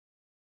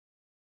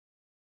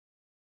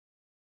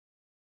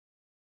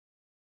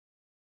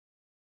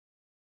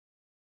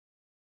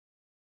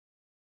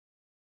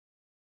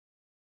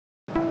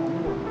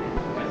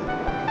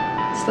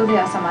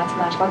Studijā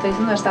samācināšu Latvijas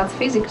Universitātes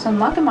fizikas un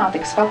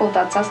matemātikas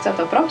fakultātes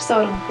asociēto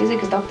profesoru un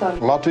fizikas doktoru.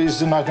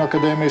 Латвийской зinātņu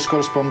академijas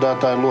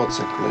корреспондентāja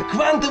лоцикли.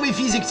 Квантовый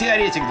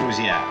физик-теоретик,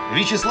 друзья.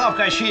 Вячеслав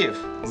Kaščejevs.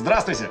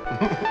 Здравствуйте.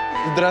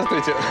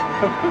 Здравствуйте.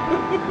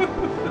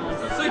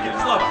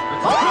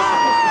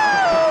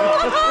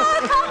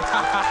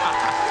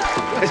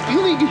 Es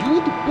pilnīgi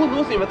jūtu, ko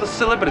nozīmē tas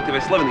celebrity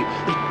vai slavenība.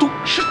 Ir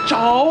tukša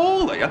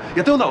čaula, ja?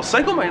 Ja tev nav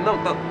seguma, ja nav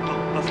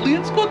tas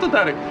lietas, ko tu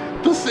dari,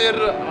 tas ir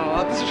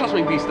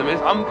šausmīgi bīstami.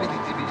 Es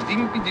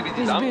biju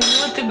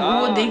ļoti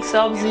godīgs,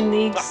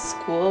 apzinīgs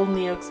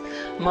skolnieks,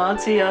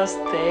 mācījās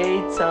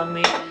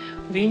teicami.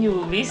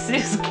 Viņu visi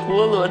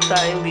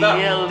skolotāji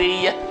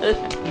lielīja.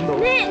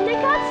 Nē,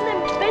 nekāds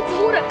nebija pēc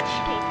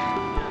murakšķi.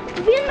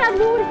 Vienmēr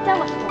mūri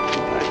telefonu.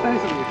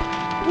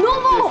 Nu,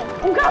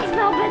 un kāds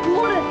nav bez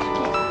murakšķi?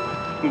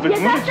 Ja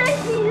tā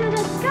taisnība,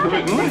 tad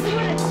kāpēc bez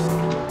murakšķi?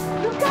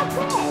 Nu,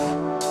 kāpēc?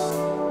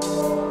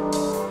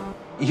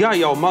 Ja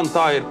jau man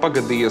tā ir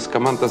pagadījies, ka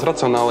man tas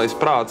racionālais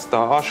prāts tā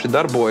aši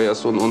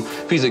darbojas un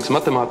fizikas,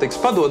 matemātikas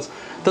padodas,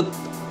 tad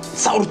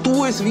caur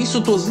to es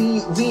visu to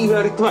dzīvi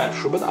arī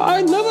tvēršu, bet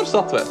nevar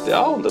satvert, jā,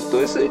 un tad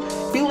tu esi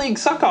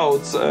pilnīgi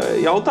sakauts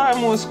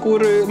jautājumos,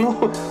 kuri,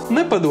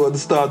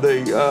 nepadodas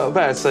tādai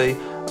vēsai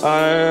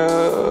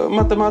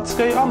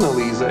matemātiskai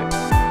analīzei.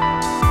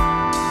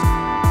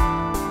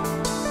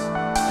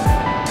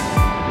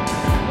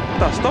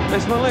 Tā, stop,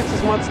 man liekas,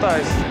 esmu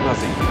atstājis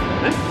nazīmi,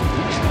 ne?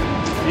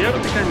 Jā,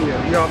 tikai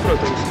mieru, jā,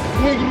 protams.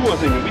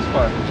 Groziņu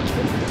vispār.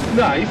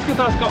 Nā,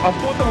 izskatās, ka ap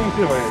to mums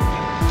ir vajag.